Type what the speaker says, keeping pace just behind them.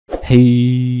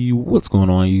Hey, what's going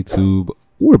on YouTube?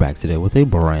 We're back today with a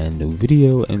brand new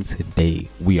video, and today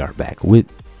we are back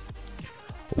with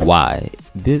why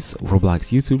this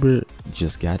Roblox YouTuber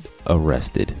just got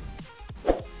arrested.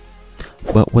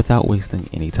 But without wasting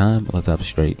any time, let's hop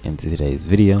straight into today's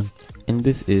video. And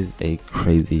this is a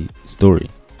crazy story.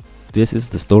 This is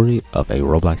the story of a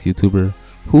Roblox YouTuber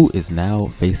who is now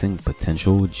facing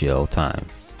potential jail time.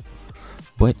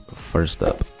 But first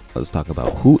up, let's talk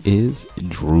about who is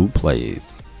Drew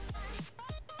Plays.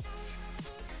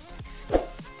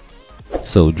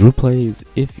 So Drew Plays,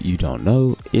 if you don't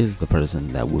know, is the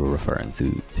person that we're referring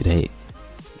to today.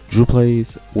 Drew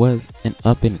Plays was an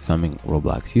up-and-coming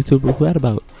Roblox YouTuber who had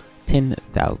about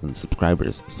 10,000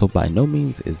 subscribers. So by no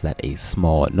means is that a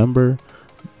small number.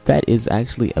 That is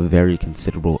actually a very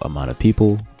considerable amount of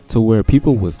people, to where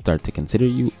people would start to consider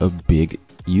you a big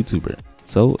YouTuber.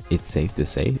 So it's safe to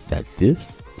say that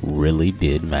this really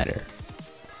did matter.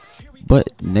 But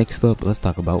next up, let's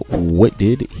talk about what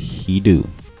did he do.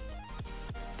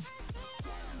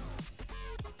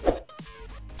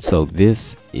 So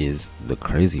this is the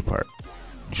crazy part.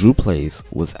 Drew Plays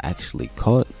was actually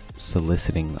caught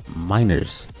soliciting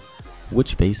minors,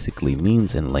 which basically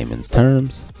means, in layman's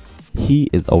terms, he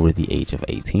is over the age of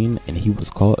 18 and he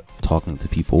was caught talking to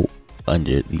people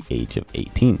under the age of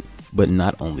 18. But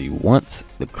not only once,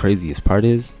 the craziest part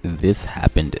is this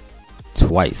happened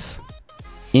twice.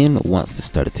 And once this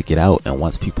started to get out and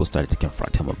once people started to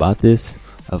confront him about this,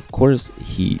 of course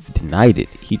he denied it.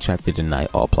 He tried to deny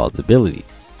all plausibility.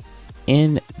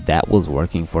 And that was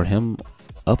working for him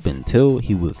up until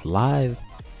he was live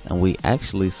and we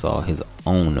actually saw his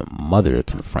own mother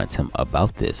confront him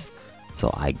about this. So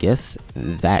I guess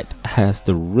that has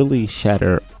to really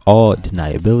shatter all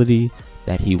deniability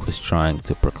that he was trying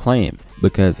to proclaim,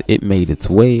 because it made its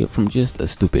way from just a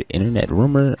stupid internet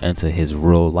rumor into his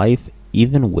real life,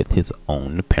 even with his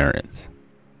own parents.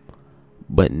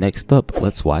 But next up,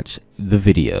 let's watch the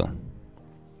video.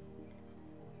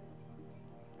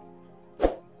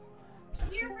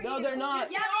 No, they're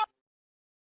not. Yeah.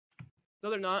 No,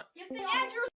 they're not. Yes, they are.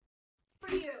 Andrew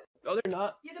for you. No, they're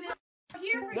not. Yes, they are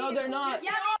here for you. No, they're not.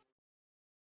 Yeah.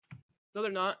 No,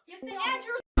 they're not. Yes, they are.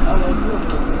 Andrew.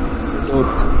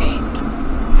 Okay.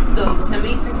 So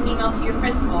somebody sent an email to your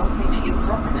principal saying that you have a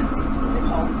girlfriend that's 16 years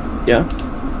old. Yeah.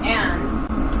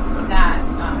 And that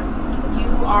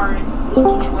you are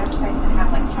looking at websites that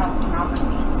have like child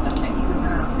pornography and stuff that you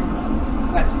are in those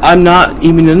websites. I'm not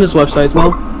even in this website,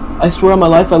 Mom. I swear on my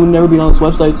life I would never be on this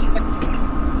website. You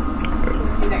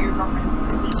that your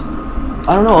girlfriend is 16.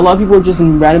 I don't know, a lot of people are just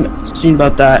in random messaging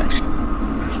about that.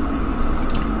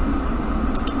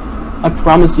 I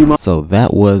promise you, Mom. So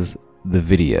that was the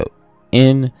video,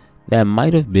 and that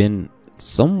might have been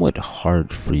somewhat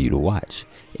hard for you to watch.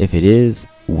 If it is,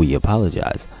 we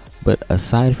apologize. But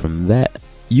aside from that,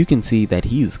 you can see that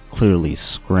he's clearly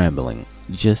scrambling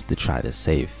just to try to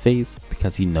save face,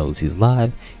 because he knows he's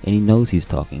live and he knows he's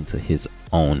talking to his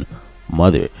own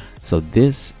mother. So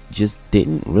this just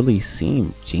didn't really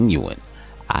seem genuine.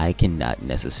 I cannot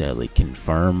necessarily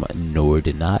confirm nor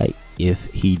deny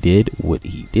if he did what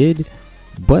he did,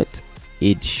 but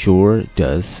it sure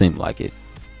does seem like it.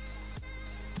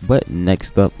 But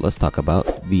next up, let's talk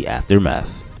about the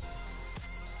aftermath.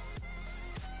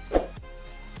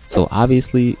 So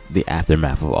obviously the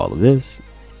aftermath of all of this,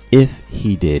 if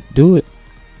he did do it,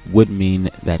 would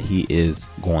mean that he is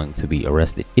going to be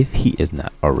arrested, if he is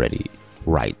not already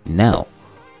right now.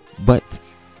 But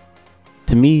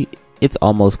to me, it's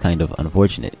almost kind of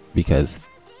unfortunate, because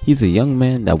he's a young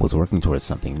man that was working towards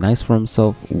something nice for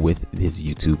himself with his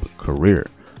YouTube career.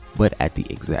 But at the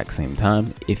exact same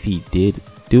time, if he did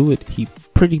do it, he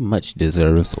pretty much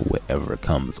deserves whatever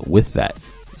comes with that.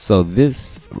 So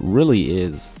this really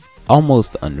is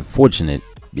almost unfortunate,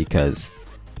 because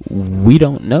we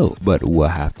don't know, but we'll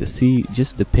have to see,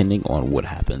 just depending on what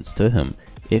happens to him.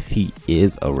 If he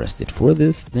is arrested for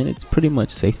this, then it's pretty much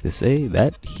safe to say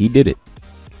that he did it.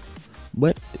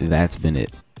 But that's been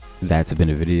it. That's been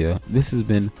a video. This has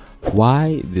been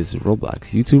why this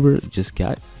Roblox YouTuber just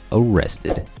got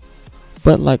arrested.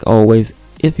 But like always,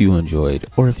 if you enjoyed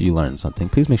or if you learned something,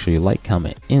 please make sure you like,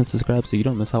 comment, and subscribe so you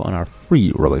don't miss out on our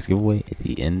free Roblox giveaway at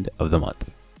the end of the month.